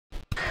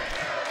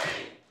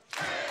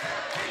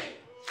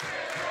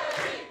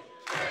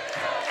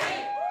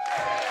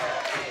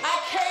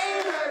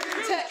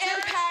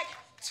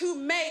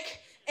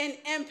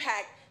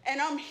and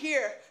I'm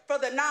here for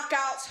the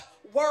Knockouts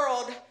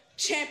World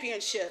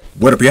Championship.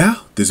 What up,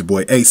 y'all? This is your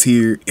boy Ace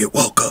here, and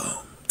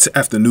welcome to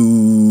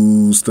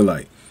Afternoons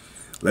Delight.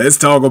 Let's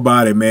talk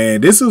about it,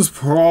 man. This was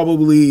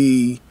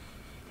probably,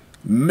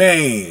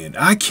 man,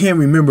 I can't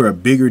remember a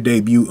bigger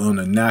debut on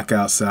the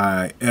knockout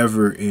side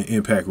ever in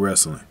Impact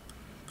Wrestling.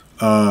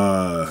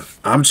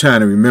 I'm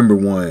trying to remember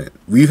one.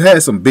 We've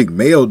had some big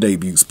male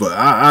debuts, but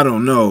I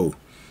don't know.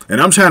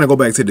 And I'm trying to go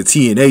back to the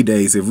TNA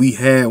days if we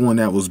had one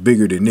that was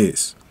bigger than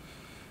this.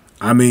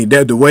 I mean,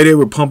 the way they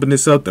were pumping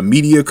this up, the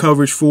media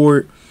coverage for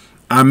it.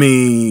 I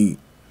mean,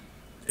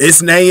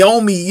 it's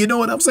Naomi. You know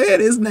what I'm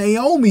saying? It's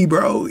Naomi,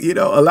 bro. You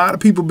know, a lot of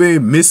people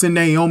been missing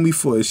Naomi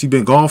for. She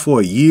been gone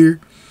for a year.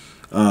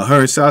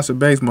 Her and Sasha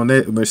Banks,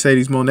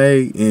 Mercedes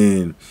Moné,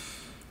 and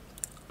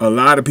a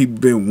lot of people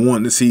been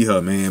wanting to see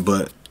her, man.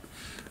 But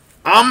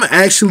I'm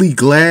actually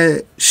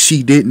glad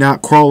she did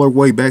not crawl her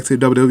way back to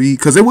the WWE,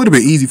 because it would have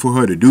been easy for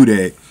her to do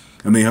that.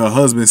 I mean, her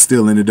husband's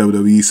still in the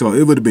WWE, so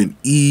it would have been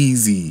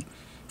easy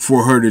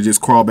for her to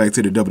just crawl back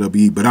to the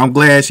WWE. But I'm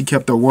glad she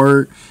kept her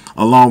word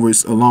along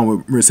with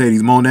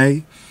Mercedes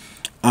Moné.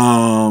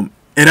 And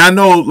I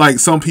know, like,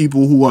 some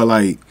people who are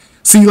like,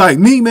 see, like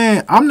me,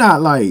 man, I'm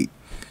not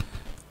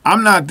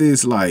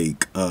this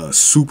like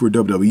super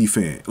WWE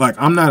fan. Like,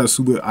 I'm not a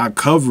super, I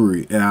cover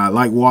it and I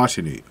like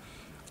watching it.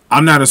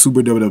 I'm not a super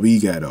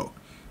WWE guy, though.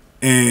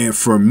 And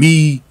for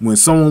me, when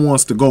someone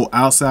wants to go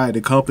outside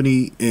the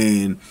company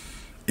and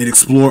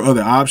explore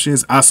other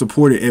options, I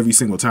support it every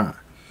single time.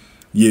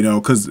 You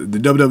know, because the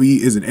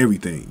WWE isn't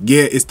everything.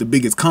 Yeah, it's the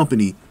biggest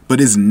company,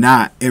 but it's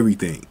not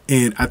everything.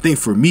 And I think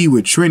for me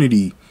with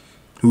Trinity,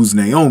 who was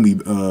Naomi,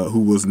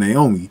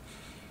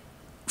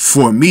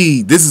 for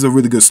me, this is a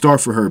really good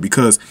start for her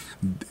because,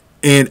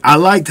 and I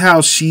liked how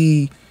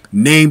she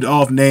named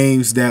off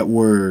names that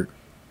were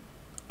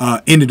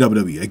in the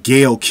WWE, a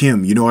Gail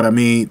Kim, you know what I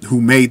mean, who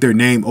made their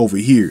name over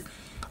here.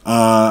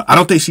 I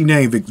don't think she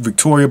named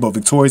Victoria, but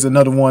Victoria's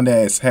another one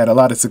that's had a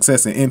lot of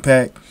success and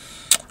impact.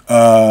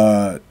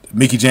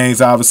 Mickie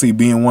James obviously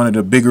being one of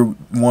the bigger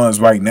ones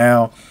right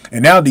now.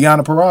 And now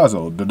Deonna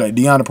Purrazzo.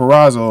 Deonna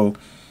Purrazzo,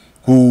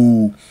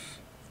 who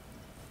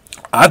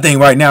I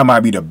think right now might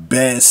be the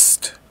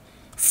best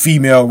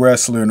female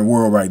wrestler in the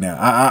world right now.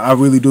 I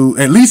really do.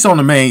 At least on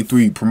the main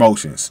three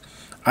promotions.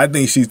 I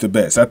think she's the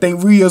best. I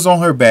think Rhea's on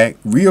her back.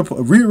 Rhea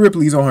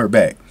Ripley's on her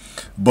back.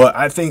 But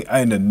I think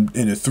in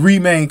the three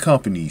main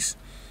companies,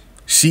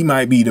 she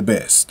might be the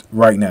best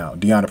right now,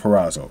 Deonna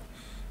Purrazzo.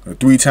 A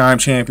three-time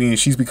champion.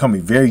 She's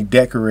becoming very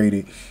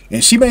decorated.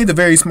 And she made the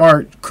very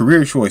smart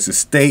career choice to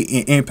stay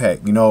in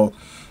Impact, you know.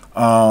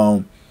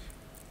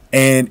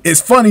 And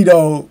it's funny,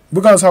 though.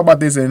 We're going to talk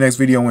about this in the next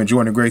video when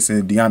Jordynne Grace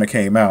and Deonna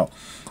came out.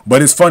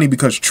 But it's funny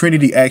because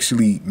Trinity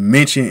actually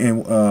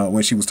mentioned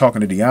when she was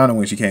talking to Deonna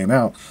when she came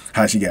out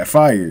how she got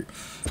fired.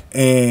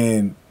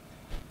 And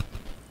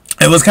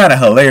it was kind of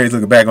hilarious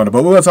looking back on it.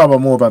 But we're going to talk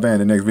about more about that in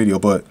the next video.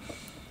 But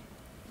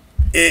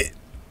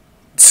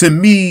to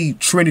me,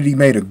 Trinity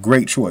made a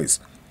great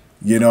choice.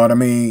 You know what I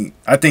mean?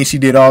 I think she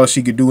did all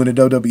she could do in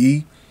the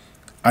WWE.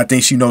 I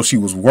think she knows she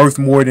was worth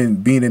more than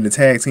being in the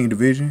tag team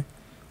division.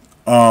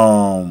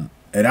 And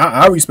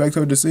I respect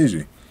her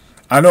decision.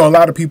 I know a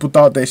lot of people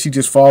thought that she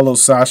just followed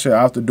Sasha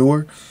out the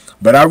door,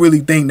 but I really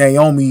think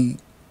Naomi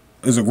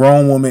is a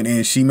grown woman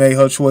and she made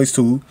her choice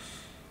too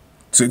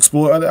to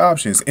explore other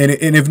options. And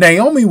if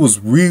Naomi was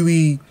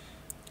really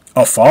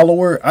a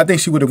follower, I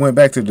think she would have went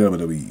back to the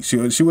WWE. She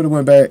would have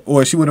went back,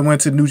 or she would have went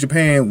to New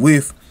Japan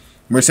with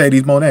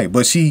Mercedes Moné.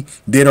 But she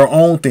did her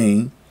own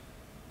thing,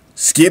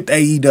 skipped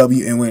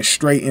AEW, and went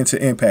straight into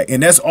Impact.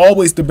 And that's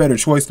always the better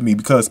choice to me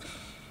because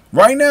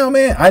right now,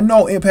 man, I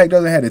know Impact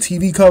doesn't have the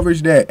TV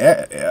coverage that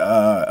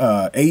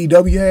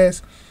AEW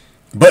has,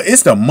 but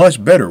it's the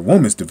much better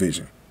women's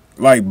division.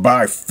 Like,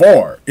 by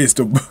far, it's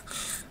the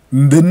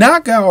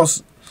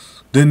Knockouts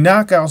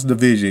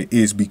division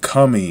is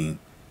becoming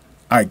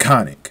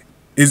iconic.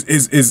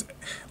 Is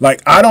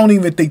like, I don't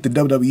even think the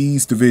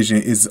WWE's division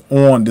is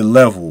on the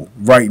level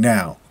right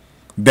now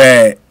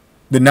that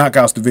the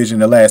Knockouts division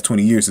the last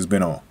 20 years has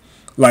been on.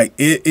 Like,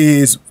 it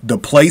is the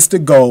place to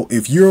go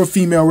if you're a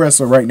female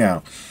wrestler right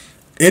now.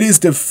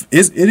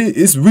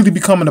 It's really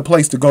becoming a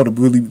place to go to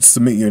really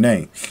submit your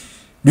name.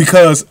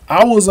 Because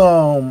I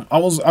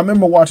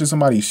remember watching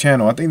somebody's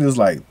channel. I think it was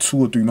like 2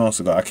 or 3 months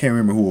ago. I can't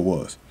remember who it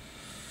was.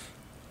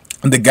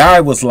 And the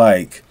guy was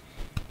like,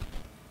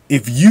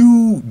 if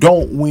you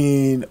don't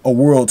win a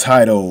world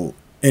title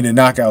in the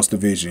Knockouts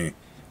division,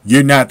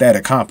 you're not that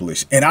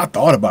accomplished. And I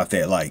thought about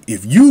that. Like,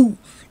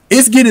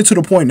 it's getting to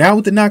the point now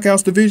with the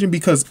Knockouts division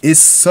because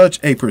it's such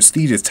a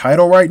prestigious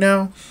title right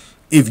now.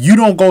 If you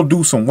don't go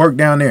do some work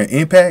down there in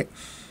Impact,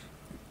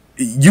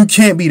 you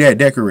can't be that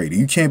decorated.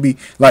 You can't be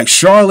like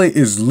Charlotte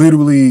is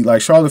literally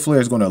like Charlotte Flair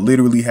is going to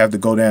literally have to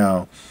go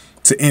down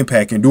to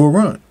Impact and do a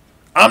run.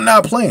 I'm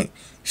not playing.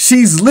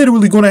 She's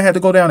literally going to have to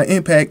go down to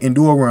Impact and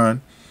do a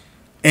run.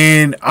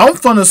 And I'm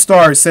going to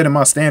start setting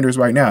my standards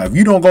right now. If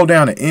you don't go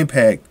down to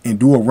Impact and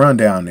do a run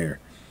down there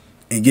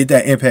and get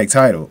that Impact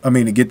title,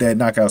 to get that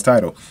Knockouts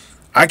title,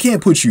 I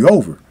can't put you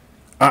over.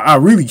 I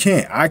really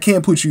can't. I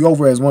can't put you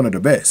over as one of the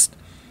best.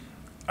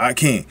 I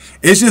can't.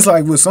 It's just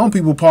like with some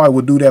people probably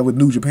would do that with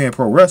New Japan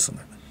Pro Wrestling.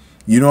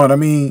 You know what I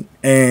mean?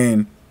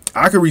 And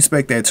I can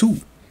respect that too.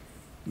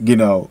 You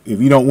know,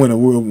 if you don't win a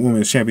World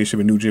Women's Championship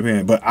in New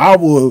Japan. But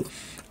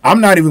I'm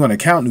not even going to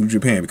count New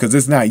Japan because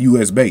it's not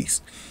US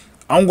based.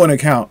 I'm going to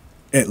count,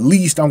 at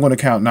least I'm going to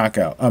count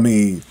Knockout. I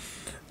mean,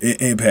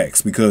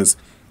 Impacts, because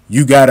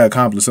you got to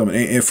accomplish something.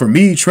 And for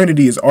me,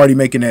 Trinity is already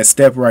making that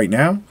step right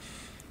now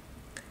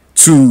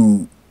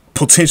to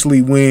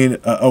potentially win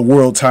a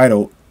world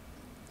title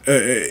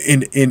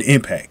in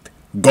Impact.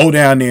 Go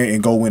down there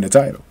and go win a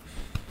title.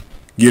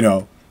 You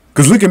know,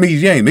 because look at Mickie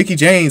James. Mickie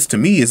James, to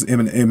me, is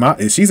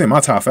she's in my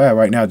top 5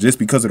 right now just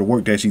because of the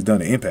work that she's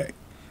done at Impact.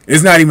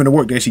 It's not even the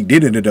work that she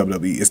did in the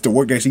WWE. It's the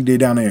work that she did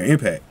down there in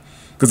Impact.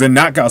 Because the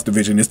Knockouts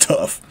division is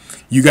tough.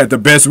 You got the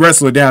best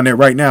wrestler down there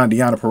right now,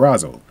 Deonna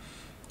Purrazzo.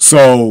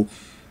 So,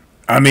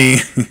 I mean,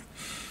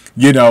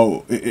 you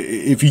know,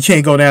 if you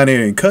can't go down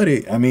there and cut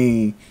it, I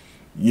mean,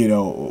 you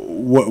know,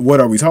 what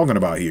are we talking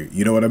about here?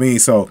 You know what I mean?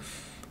 So,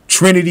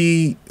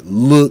 Trinity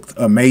looked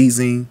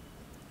amazing.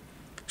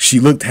 She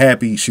looked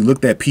happy. She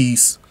looked at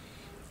peace.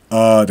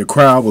 The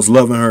crowd was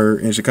loving her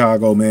in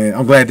Chicago, man.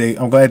 I'm glad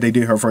they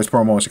did her first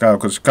promo in Chicago,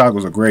 because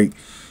Chicago's a great,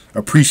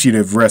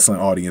 appreciative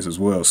wrestling audience as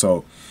well.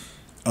 So,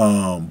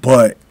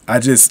 but I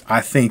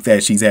think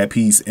that she's at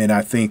peace, and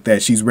I think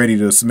that she's ready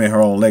to cement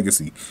her own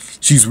legacy.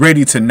 She's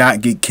ready to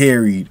not get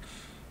carried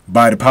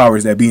by the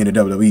powers that be in the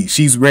WWE.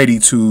 She's ready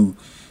to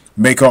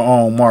make her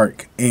own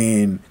mark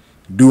and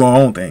do her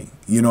own thing.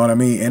 You know what I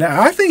mean? And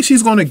I think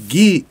she's gonna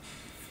get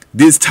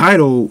this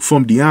title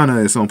from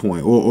Deonna at some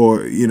point,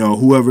 or you know,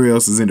 whoever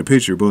else is in the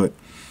picture. But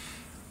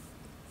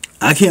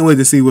I can't wait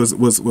to see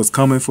what's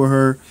coming for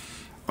her.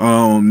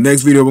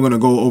 Next video, we're gonna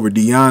go over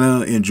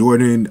Deonna and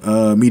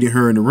Jordynne meeting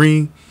her in the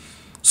ring.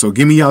 So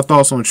give me y'all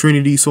thoughts on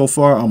Trinity so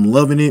far. I'm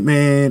loving it,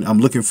 man. I'm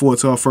looking forward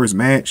to our first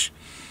match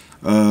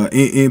in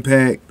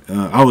Impact.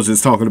 I was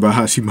just talking about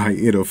how she might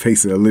end up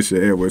facing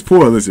Alicia Edwards.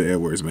 Poor Alicia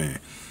Edwards, man.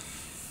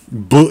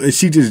 But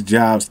she just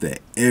jobs to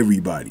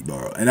everybody,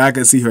 bro. And I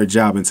can see her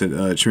jobbing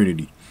to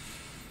Trinity.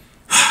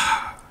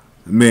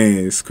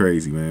 Man, it's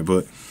crazy, man.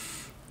 But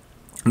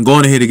I'm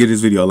going ahead to get this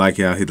video a like,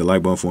 y'all. Hit the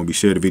like button for me.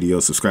 Share the video.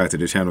 Subscribe to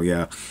the channel,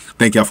 y'all.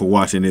 Thank y'all for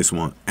watching this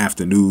one.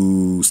 After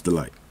News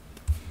Delight.